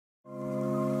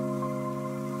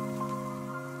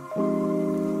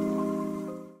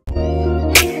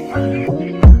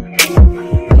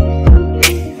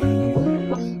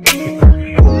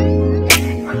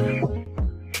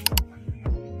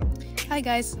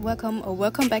guys,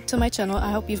 welcome back to my channel.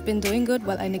 I hope you've been doing good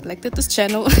while I neglected this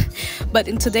channel. But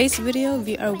in today's video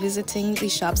we are visiting the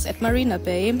shops at Marina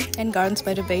Bay and Gardens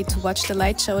by the Bay to watch the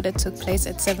light show that took place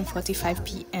at 7:45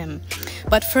 p.m.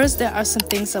 But first there are some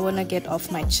things I want to get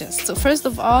off my chest. So first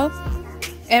of all,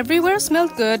 everywhere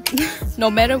smelled good, no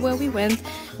matter where we went,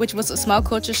 which was a small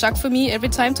culture shock for me every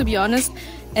time, to be honest.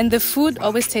 And the food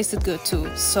always tasted good too.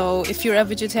 So if you're a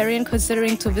vegetarian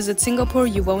considering to visit Singapore,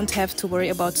 you won't have to worry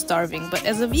about starving. But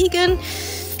as a vegan,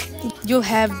 you'll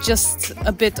have just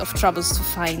a bit of troubles to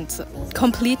find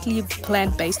completely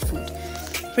plant-based food.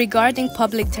 Regarding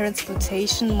public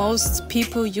transportation, most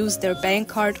people use their bank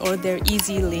card or their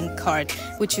EZ-Link card,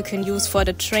 which you can use for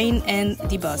the train and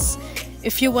the bus.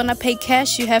 If you wanna pay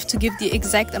cash, you have to give the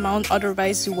exact amount,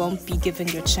 otherwise you won't be given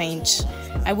your change.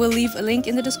 I will leave a link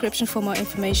in the description for more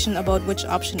information about which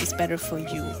option is better for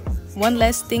you. One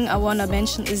last thing I wanna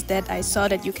mention is that I saw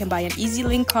that you can buy an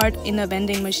EZ-Link card in a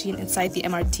vending machine inside the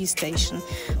MRT station,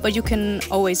 but you can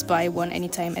always buy one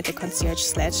anytime at the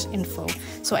concierge/info.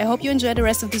 So I hope you enjoy the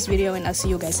rest of this video, and I'll see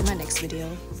you guys in my next video.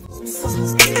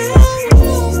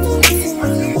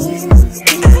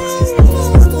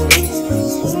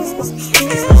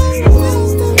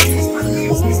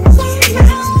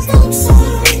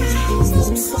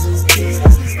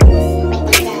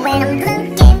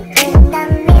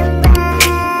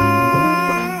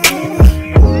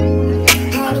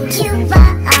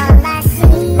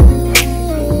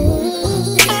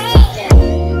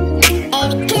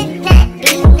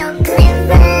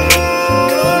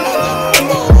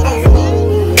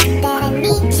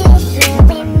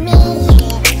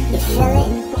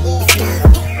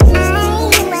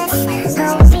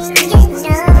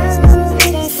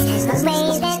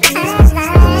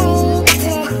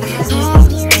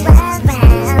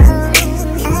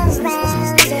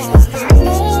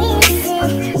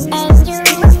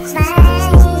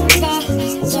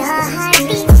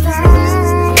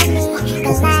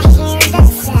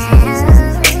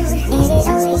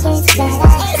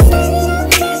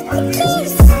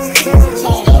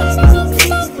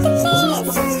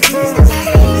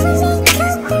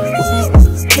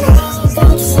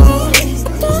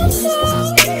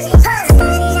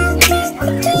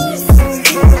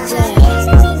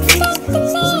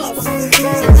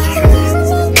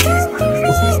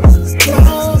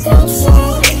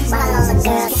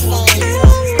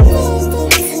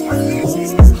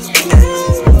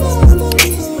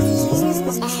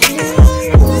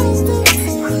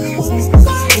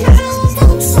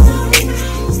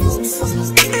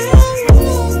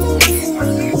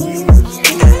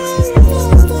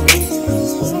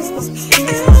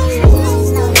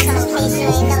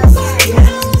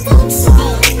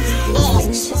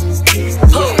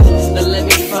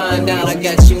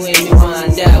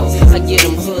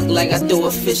 Like I throw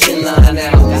a fishing line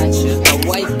out. A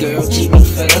white girl keep me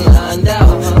feeling lined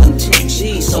out. I'm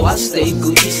 2G, so I stay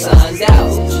Gucci signed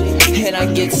out. And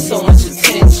I get so much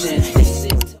attention.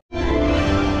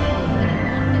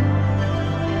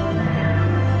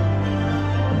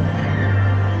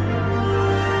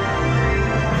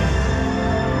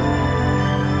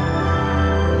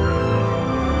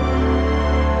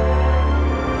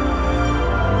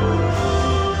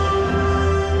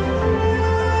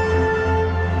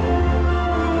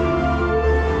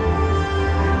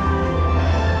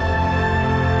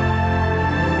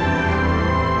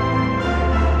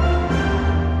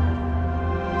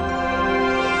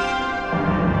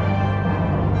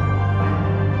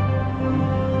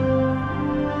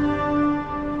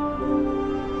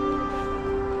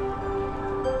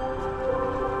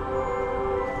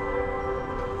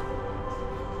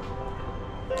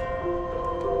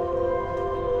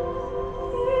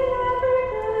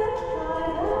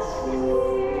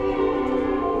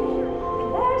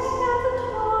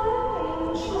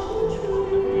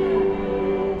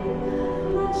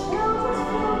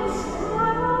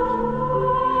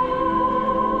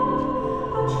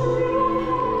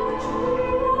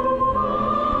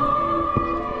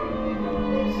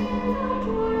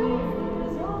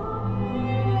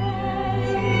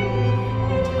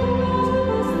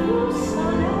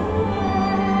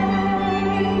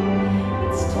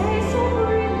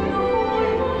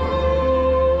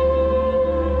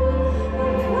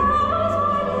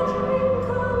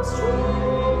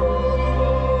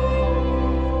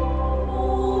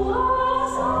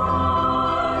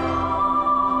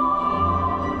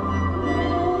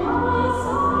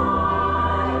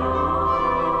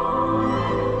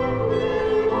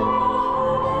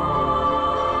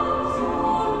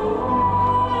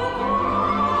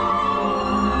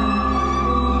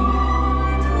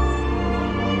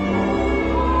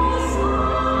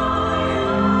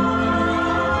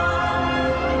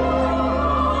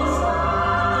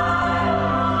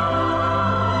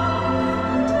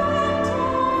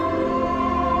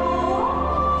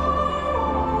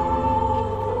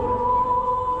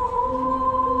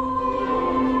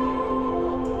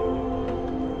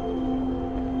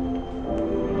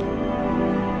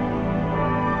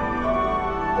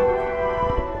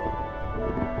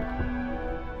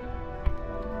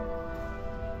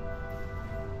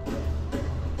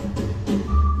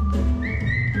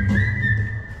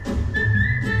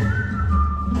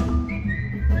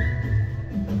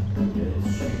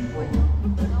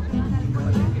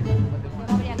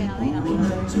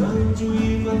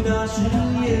 誓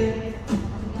言，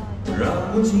让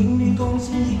我请你贡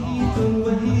献一份微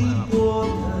薄的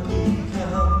力量。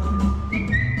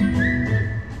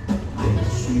也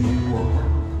许我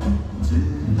自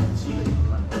己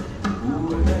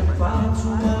不能发出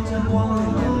万丈光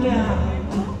亮，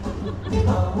把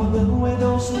我认为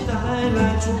都是带来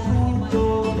祝福的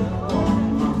光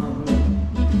芒。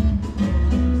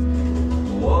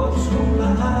我从来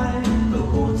都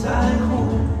不在乎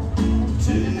自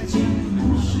己不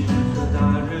是一个大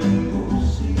人物，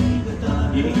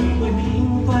因为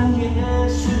平凡也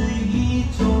是一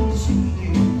种幸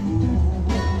福。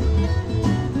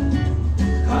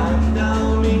看到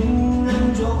名人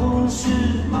总是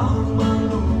忙忙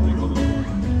碌碌，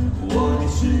我的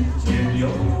时间由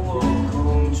我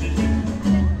控制，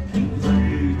平凡日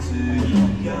子一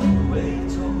样会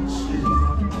充实。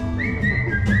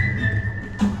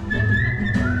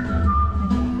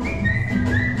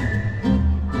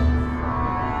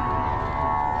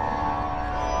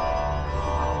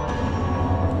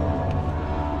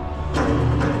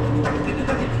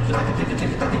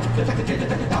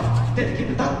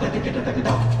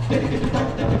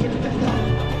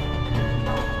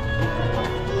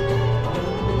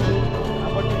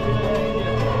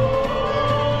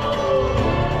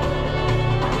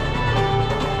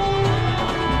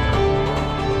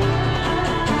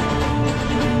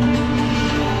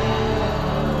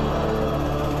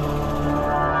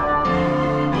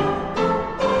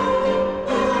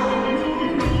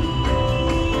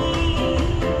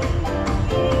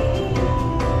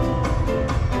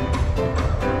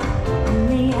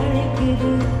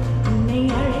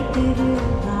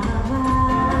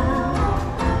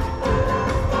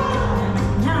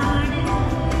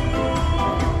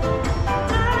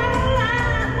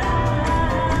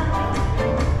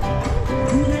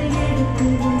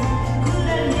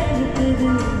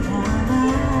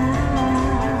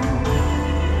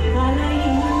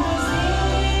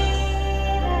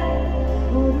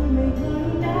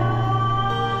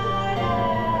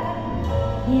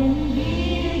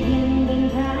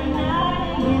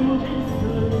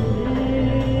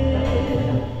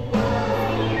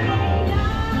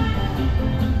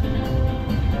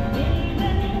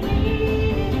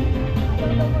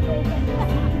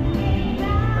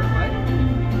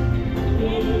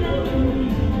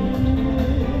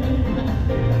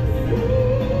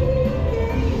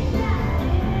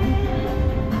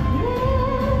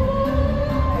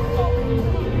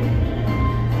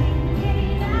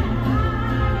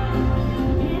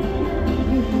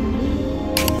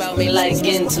Like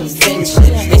intervention.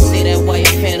 They say that white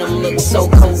phantom looks so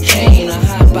cocaine. I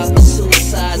hop out the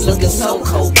suicides looking so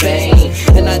Cobain.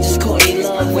 And I just call they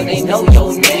love when they know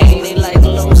your name. They like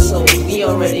low, so we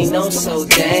already know, so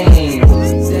dang.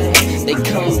 They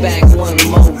come back one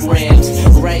more grams,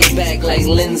 right back like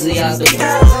Lindsay out the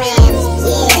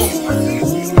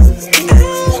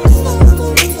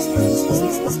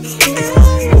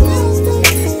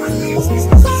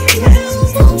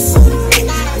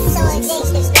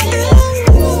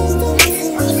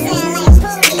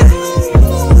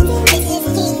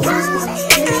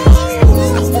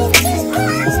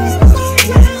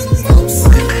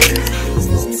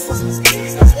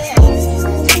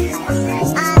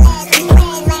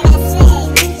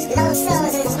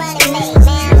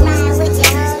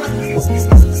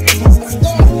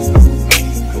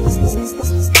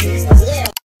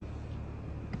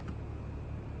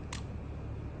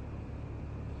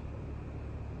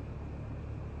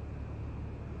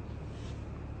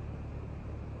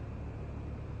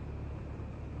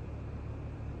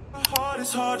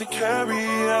It's hard to carry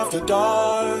after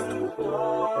dark.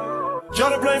 Y'all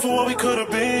to blame for what we could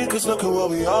have been, cause look at what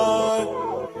we are.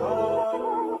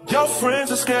 Your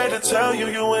friends are scared to tell you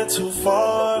you went too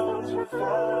far.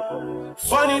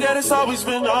 Funny that it's always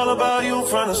been all about you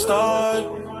from the start.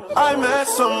 I met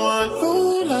someone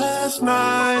new last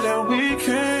night and we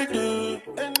kicked it